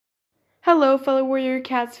Hello, fellow Warrior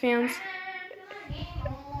Cats fans.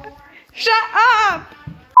 Shut up!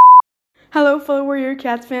 Hello, fellow Warrior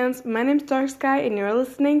Cats fans. My name's Dark Sky, and you're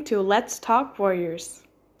listening to Let's Talk Warriors.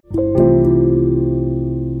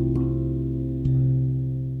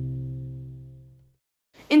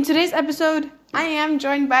 In today's episode, I am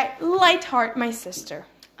joined by Lightheart, my sister.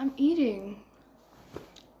 I'm eating.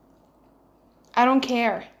 I don't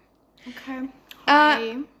care. Okay.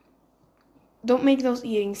 Hi. Don't make those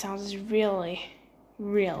eating sounds. It's really,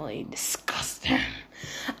 really disgusting.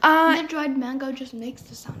 The dried mango just makes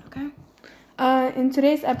the sound, okay? In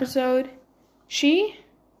today's episode, she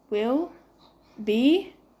will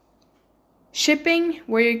be shipping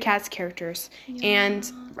Warrior Cats characters. Yeah.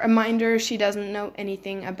 And reminder, she doesn't know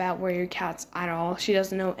anything about Warrior Cats at all. She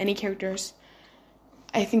doesn't know any characters.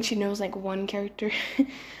 I think she knows like one character.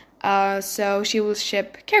 So she will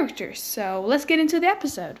ship characters. So let's get into the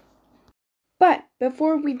episode. But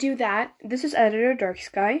before we do that, this is Editor Dark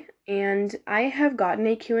Sky, and I have gotten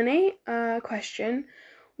a Q&A question,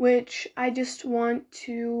 which I just want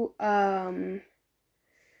to talk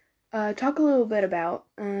a little bit about.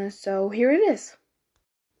 So here it is.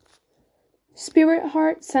 Spirit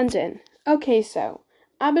Heart sent in. Okay, so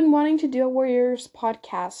I've been wanting to do a Warriors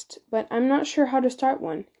podcast, but I'm not sure how to start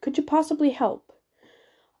one. Could you possibly help?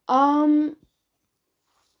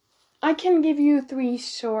 I can give you 3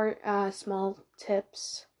 short, small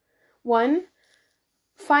tips. 1,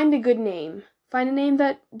 find a good name. Find a name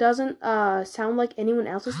that doesn't sound like anyone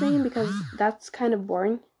else's name, because that's kind of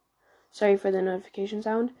boring. Sorry for the notification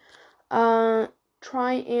sound.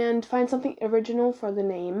 Try and find something original for the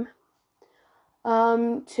name.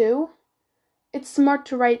 2, it's smart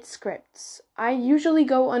to write scripts. I usually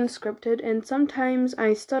go unscripted, and sometimes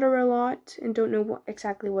I stutter a lot and don't know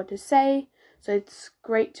exactly what to say. So it's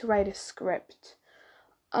great to write a script.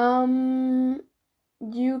 You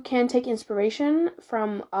can take inspiration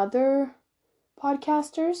from other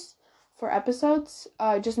podcasters for episodes.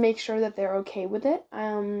 Just make sure that they're okay with it.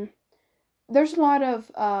 There's a lot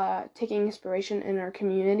of taking inspiration in our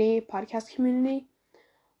community, podcast community.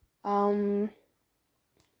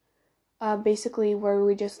 Basically where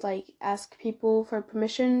we just like ask people for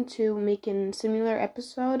permission to make a similar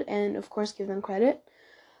episode and of course give them credit.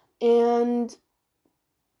 And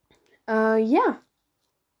yeah,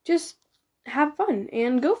 just have fun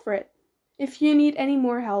and go for it. If you need any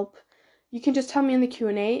more help, you can just tell me in the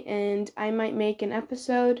Q&A and I might make an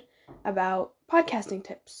episode about podcasting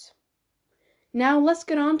tips. Now let's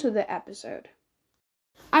get on to the episode.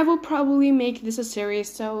 I will probably make this a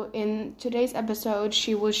series, so in today's episode,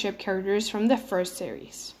 she will ship characters from the first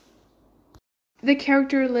series. The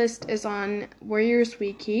character list is on Warriors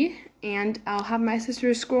Wiki, and I'll have my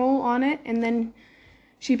sister scroll on it, and then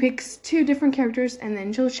she picks 2 different characters, and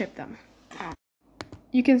then she'll ship them.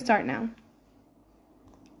 You can start now.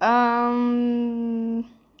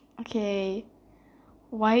 Okay.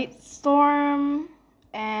 White Storm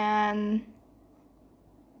and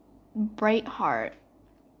Brightheart.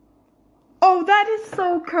 Oh, that is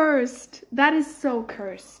so cursed. That is so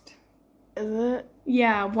cursed. Is it?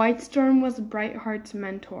 Yeah, White Storm was Brightheart's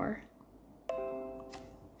mentor.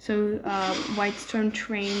 So, White Storm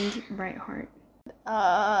trained Brightheart.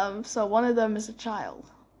 So one of them is a child.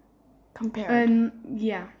 Compared.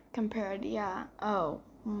 Yeah. Compared, yeah. Oh.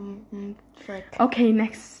 Frick. Okay,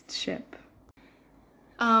 next ship.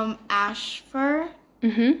 Ashfur.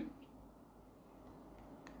 Mm-hmm.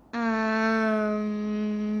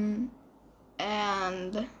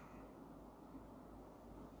 And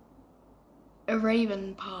a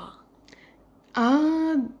Ravenpaw.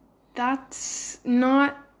 That's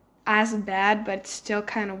not as bad, but still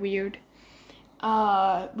kind of weird.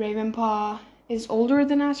 Ravenpaw is older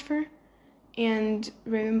than Ashfur, and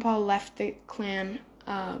Ravenpaw left the clan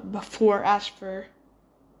before Ashfur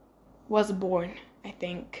was born, I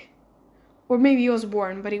think. Or maybe he was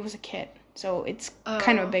born, but he was a kid, so it's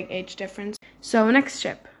kind of a big age difference. So, next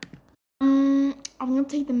ship. I'm gonna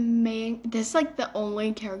take the main. This is like the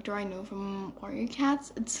only character I know from Warrior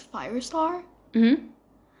Cats. It's Firestar. Mm-hmm.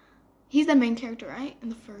 He's the main character, right? In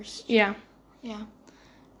the first. Yeah. Yeah.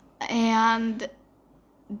 And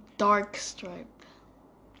Darkstripe.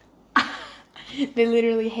 They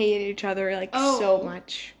literally hate each other like so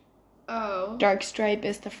much. Oh. Darkstripe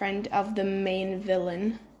is the friend of the main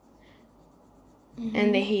villain. Mm-hmm.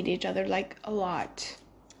 And they hate each other like a lot.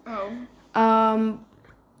 Oh.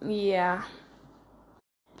 Yeah.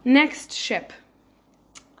 Next ship.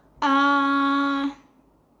 Should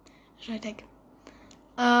I take?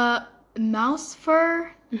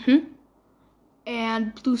 Mousefur. Mm-hmm.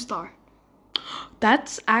 And Blue Star.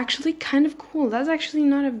 That's actually kind of cool. That's actually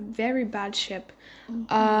not a very bad ship.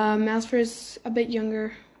 Malsfer is a bit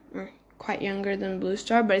younger, or quite younger than Blue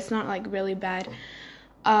Star, but it's not like really bad.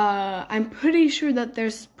 I'm pretty sure that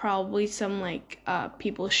there's probably some like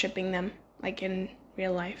people shipping them, like in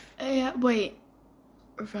real life. Yeah, wait.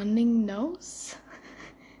 Running nose?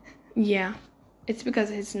 Yeah, it's because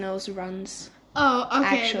his nose runs. Oh,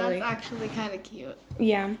 okay. Actually. That's actually kind of cute.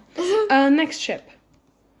 Yeah. Next ship.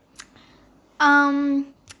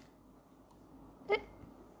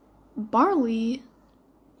 Barley.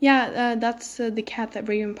 Yeah, that's the cat that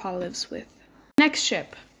Ravenpaw lives with. Next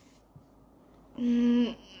ship.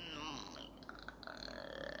 Mist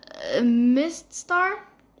Star?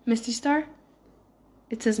 Misty Star?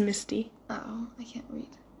 It says Misty. Oh, I can't read.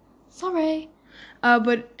 Sorry.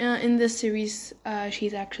 But in this series,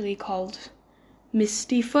 she's actually called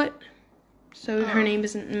Misty Foot. So her name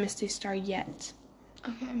isn't Misty Star yet.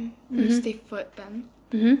 Okay. Misty Foot then.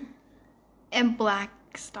 Mm-hmm. And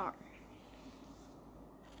Black Star.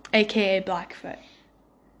 AKA Blackfoot.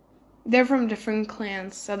 They're from different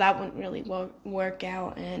clans, so that wouldn't really work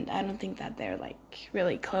out, and I don't think that they're like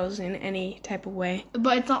really close in any type of way.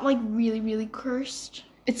 But it's not like really, really cursed.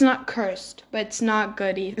 It's not cursed, but it's not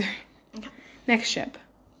good either. Okay. Next ship.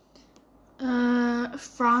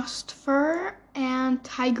 Frost Fur and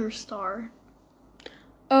Tiger Star.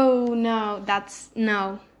 Oh no,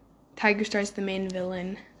 no. Tiger Star's the main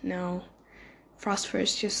villain. No. Frostfur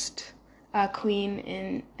is just a queen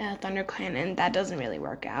in ThunderClan, and that doesn't really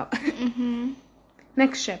work out.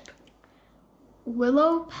 Next ship.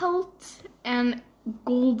 Willow Pelt and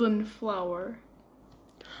Golden Flower.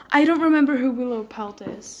 I don't remember who Willow Pelt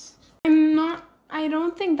is. I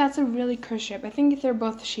don't think that's a really cursed ship. I think they're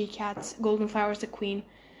both she-cats. Golden Flower's the queen.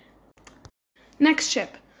 Next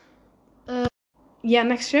ship. Yeah,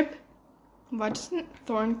 next ship. Why doesn't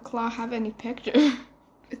Thornclaw have any picture?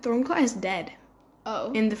 Thornclaw is dead.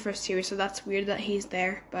 Oh. In the first series, so that's weird that he's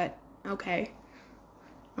there, but okay.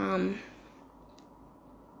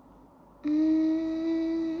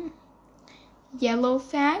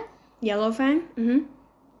 Yellowfang. Yellowfang? Mm-hmm.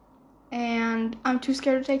 And I'm too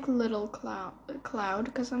scared to take Little Cloud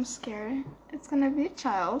because I'm scared it's gonna be a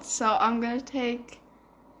child. So I'm gonna take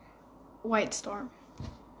White Storm.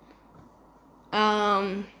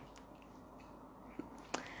 They're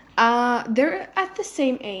at the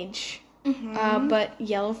same age. But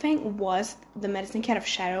Yellowfang was the medicine cat of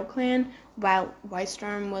Shadow Clan, while White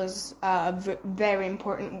Storm was a very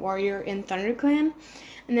important warrior in ThunderClan.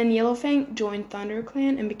 And then Yellowfang joined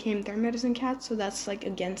ThunderClan and became their medicine cat, so that's like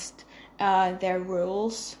against their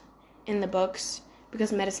rules in the books,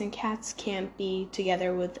 because medicine cats can't be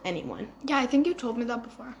together with anyone. Yeah, I think you told me that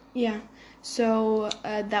before. Yeah, so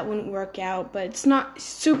that wouldn't work out, but it's not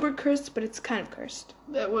super cursed, but it's kind of cursed.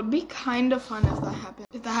 It would be kind of fun if that happened.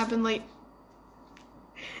 If that happened, like...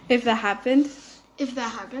 If that happened? If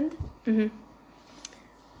that happened. Mm-hmm.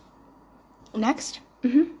 Next?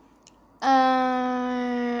 Mm-hmm.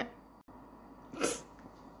 Why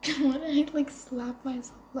did I, like, slap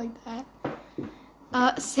myself like that?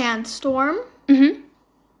 Sandstorm. Mm-hmm.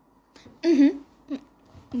 Mm-hmm.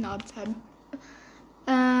 Nod's head.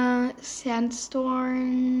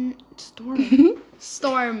 Sandstorm.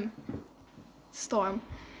 Storm.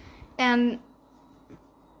 And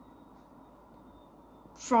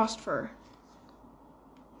Frostfur.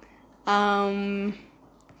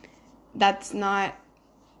 That's not...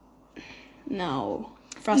 No.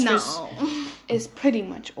 Frostfur is pretty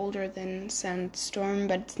much older than Sandstorm,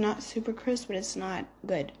 but it's not super crisp, but it's not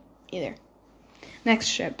good either. Next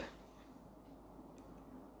ship.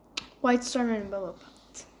 White Storm and Willow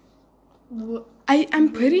Pelt.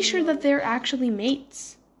 I'm pretty sure that they're actually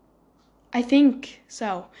mates. I think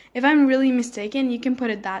so. If I'm really mistaken, you can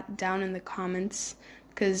put that down in the comments,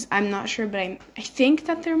 because I'm not sure, but I think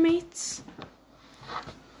that they're mates.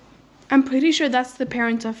 I'm pretty sure that's the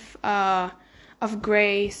parent of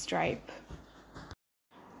Gray Stripe.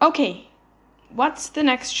 Okay, what's the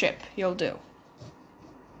next ship you'll do?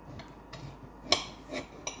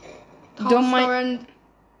 Don't mind.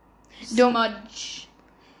 Smudge.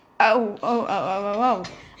 Don't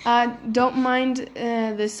mind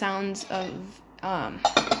the sounds of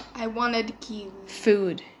I wanted kiwi.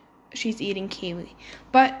 Food. She's eating kiwi.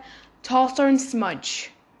 But Tallstar and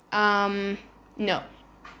Smudge. No.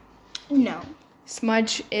 No.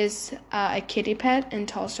 Smudge is a kitty pet, and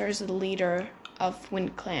Tallstar is the leader of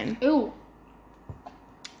Wind Clan. Ew.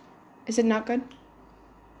 Is it not good?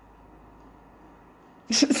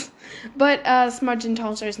 But Smudge and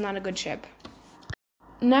Tallstar is not a good ship.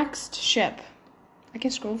 Next ship. I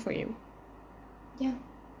can scroll for you. Yeah.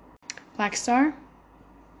 Black Star.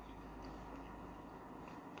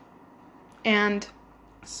 And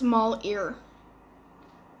Small Ear.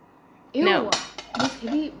 Ew. No. This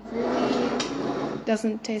kitty really...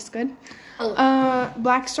 Doesn't taste good. Oh.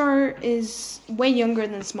 Black Star is way younger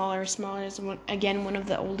than Smaller. Smaller is, again, one of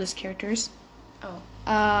the oldest characters. Oh.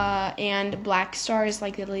 And Black Star is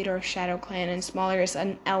like the leader of Shadow Clan, and Smaller is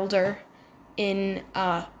an elder in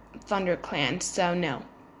Thunder Clan, so no.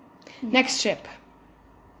 Next ship.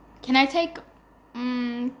 Can I take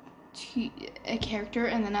a character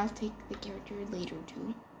and then I'll take the character later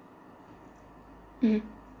too?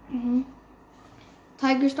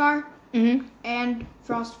 Tiger Star and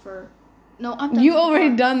Frostfur. No, I'm done. You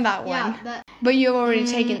already done that one. Yeah, that. But you've already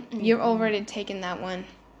taken that one.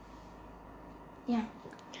 Yeah.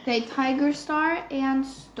 Okay, Tiger Star and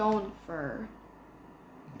Stonefur.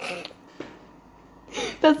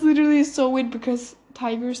 That's literally so weird because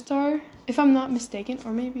Tiger Star, if I'm not mistaken,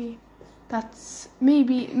 or maybe that's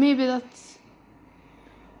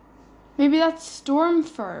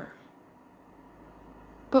Stormfur.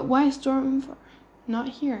 But why Stormfur? Not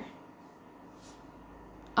here.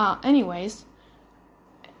 Anyways.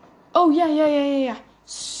 Oh yeah.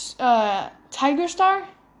 Tiger Star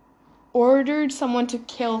ordered someone to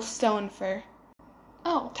kill Stonefur.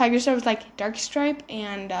 Oh. Tiger Star was like Darkstripe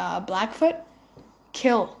and Blackfoot.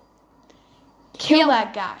 Kill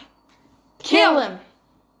that guy. Kill him.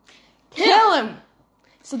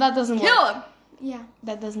 So that doesn't work. Kill him. Yeah.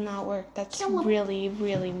 That does not work. That's really,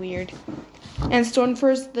 really weird. And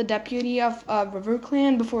Stonefur's the deputy of River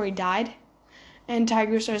Clan before he died. And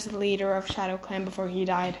Tiger Star's the leader of Shadow Clan before he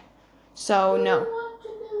died. So, no.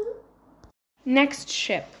 Next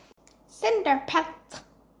ship. Cinderpelt.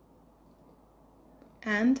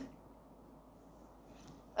 And?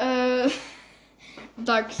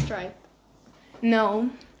 Darkstripe. No.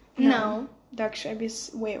 Darkstripe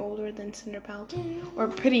is way older than Cinderpelt. Or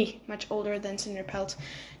pretty much older than Cinderpelt.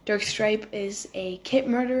 Darkstripe is a kit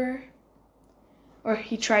murderer. Or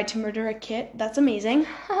he tried to murder a kit. That's amazing.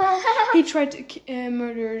 He tried to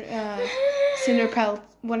murder Cinderpelt,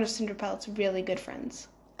 one of Cinderpelt's really good friends.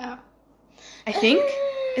 Oh. I think.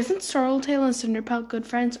 Isn't Sorreltail and Cinderpelt good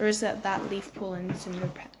friends? Or is that Leafpool and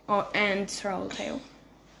Cinderpelt? And Sorreltail?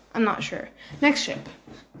 I'm not sure. Next ship.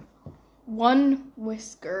 One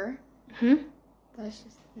Whisker. That's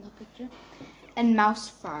just no picture. And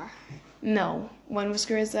Mousefur. No. One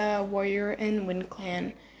Whisker is a warrior in Wind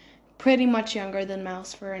Clan. Pretty much younger than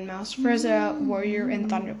Mousefur. And Mousefur is a warrior in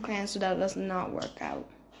Thunder Clan, so that does not work out.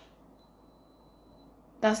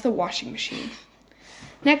 That's the washing machine.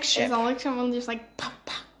 Next ship. It's not like someone just like pop,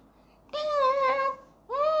 pop.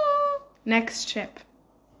 Next ship.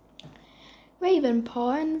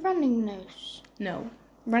 Ravenpaw and Running Nose. No.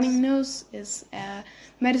 Running Nose is a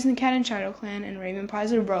Medicine Cat in Shadow Clan, and Ravenpaw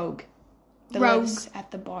is a rogue that lives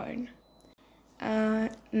at the barn.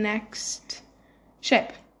 Next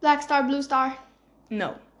ship. Black Star, Blue Star.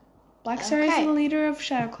 No. Black Star is the leader of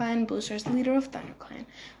Shadow Clan. Blue Star is the leader of Thunder Clan.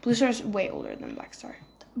 Blue Star is way older than Black Star.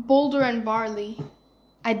 Boulder and Barley.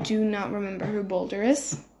 I do not remember who Boulder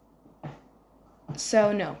is.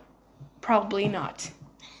 So, no. Probably not.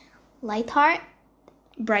 Lightheart.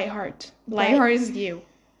 Brightheart. Lightheart is you.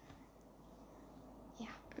 Yeah.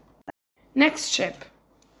 Next ship.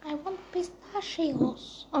 I want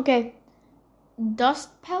pistachios. Okay.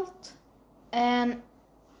 Dustpelt and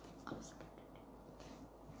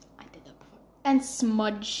I did that before. And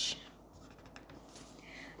Smudge.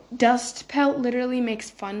 Dustpelt literally makes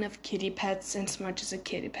fun of kitty pets, and Smudge is a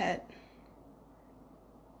kitty pet.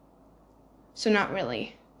 So not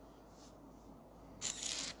really.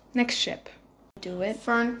 Next ship. Do it.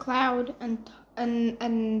 Fern Cloud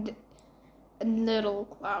and Little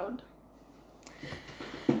Cloud.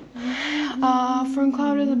 Fern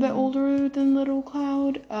Cloud is a bit older than Little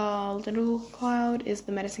Cloud. Little Cloud is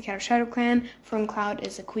the Medicine Cat of Shadow Clan. Fern Cloud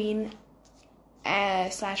is a queen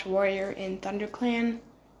 / warrior in Thunder Clan.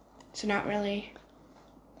 So not really.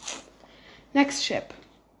 Next ship.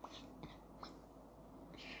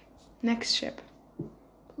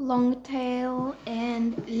 Longtail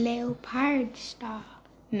and Leopard Star.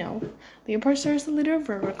 No. Leopard Star is the leader of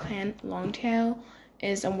River Clan. Longtail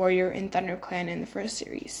is a warrior in Thunder Clan in the first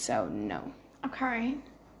series. So no. Okay.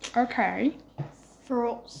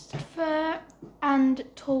 Frostfur and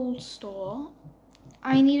Toadstool.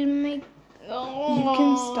 I need to make... You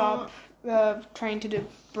can stop trying to do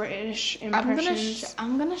British impressions.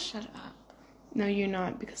 I'm gonna shut up. No, you're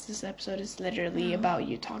not, because this episode is literally about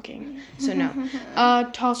you talking. So no.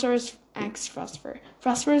 Tallstar is Frostfur.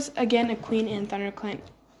 Frostfur is again a queen in Thunder Clan.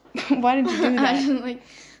 Why did you do that?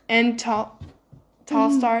 And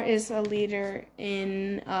Tallstar is a leader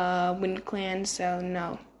in Wind Clan, so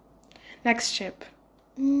no. Next ship.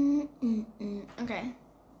 Okay.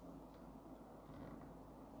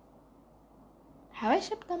 Have I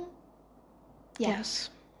shipped them? Yeah.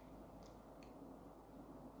 Yes.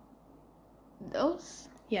 Those?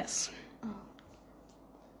 Yes.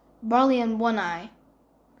 Barley and One Eye.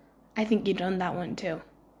 I think you've done that one too.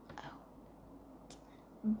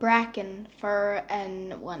 Bracken, Fur,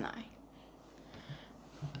 and One Eye.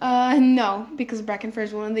 No, because Brackenfur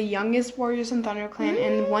is one of the youngest warriors in ThunderClan,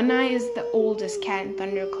 and One Eye is the oldest cat in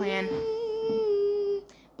ThunderClan.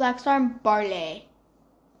 Blackstar and Barley.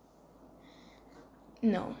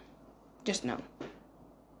 No. Just no.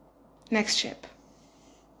 Next ship.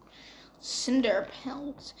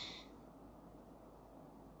 Cinderpelt.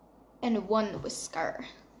 And One Whisker.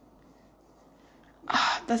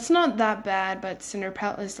 That's not that bad, but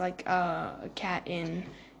Cinderpelt is like a cat in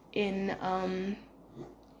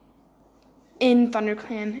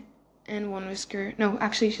ThunderClan, and One Whisker. No,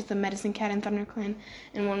 actually, she's the medicine cat in ThunderClan,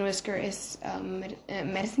 and One Whisker is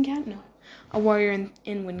medicine cat. No, a warrior in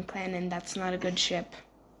WindClan, and that's not a good ship.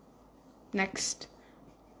 Next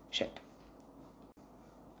ship.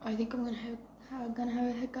 I think I'm gonna have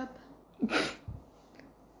a hiccup.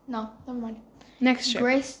 No, never mind. Next ship.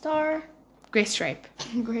 Greystar. Greystripe.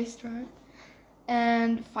 Greystar.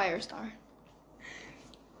 And Firestar.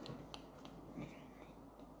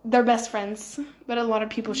 They're best friends, but a lot of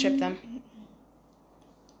people ship them.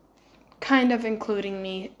 Kind of including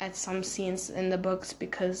me at some scenes in the books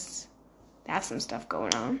because they have some stuff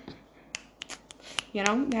going on. You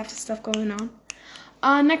know, they have some stuff going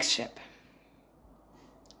on. Next ship.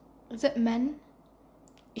 Is it men?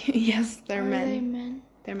 Yes, they're men. Are they men?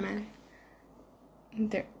 They're men.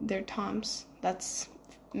 They're toms. That's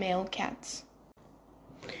male cats.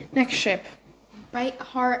 Next ship. Bright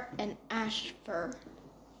Heart and Ash Fur.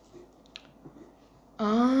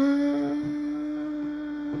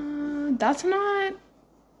 That's not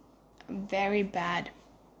very bad.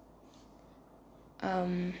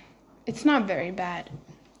 It's not very bad.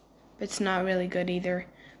 But it's not really good either.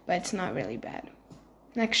 But it's not really bad.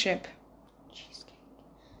 Next ship. Cheesecake.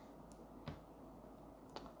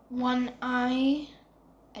 One Eye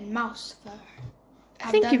and Mouse Fur.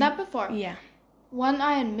 I've done that before. Yeah. One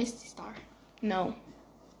Eye and Misty Star. No.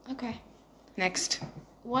 Okay. Next.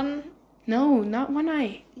 One. No, not One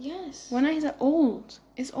Eye. Yes. One Eye is old.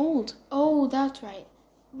 It's old. Oh, that's right.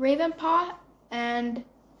 Ravenpaw and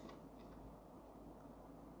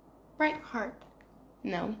Bright Heart.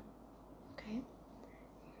 No. Okay.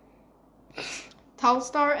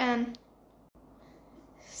 Tallstar and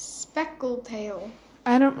Speckletail.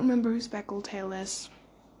 I don't remember who Speckletail is.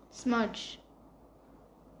 Smudge.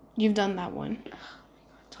 You've done that one.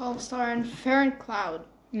 Tallstar and Farron Cloud.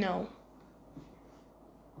 No.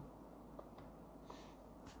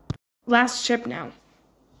 Last ship now.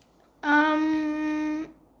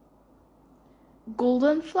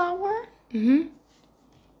 Golden Flower Mm-hmm.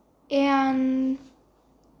 and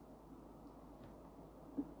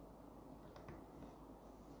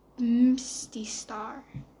Misty Star.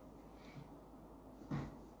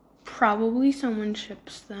 Probably someone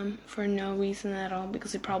ships them for no reason at all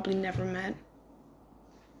because they probably never met.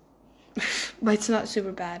 But it's not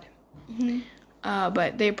super bad. Mm-hmm.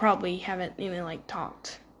 But they probably haven't even like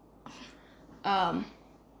talked.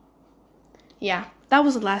 Yeah, that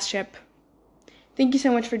was the last ship. Thank you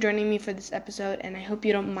so much for joining me for this episode, and I hope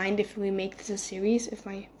you don't mind if we make this a series if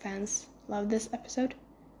my fans love this episode.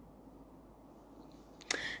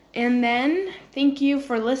 And then, thank you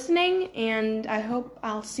for listening, and I hope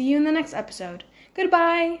I'll see you in the next episode.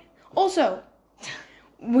 Goodbye! Also,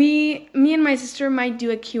 me and my sister might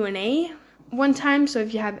do a Q&A one time, so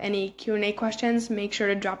if you have any Q&A questions, make sure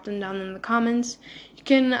to drop them down in the comments. You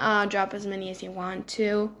can drop as many as you want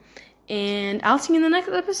to, and I'll see you in the next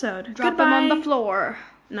episode. Drop Goodbye. them on the floor.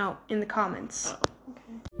 No, in the comments.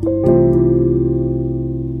 Okay.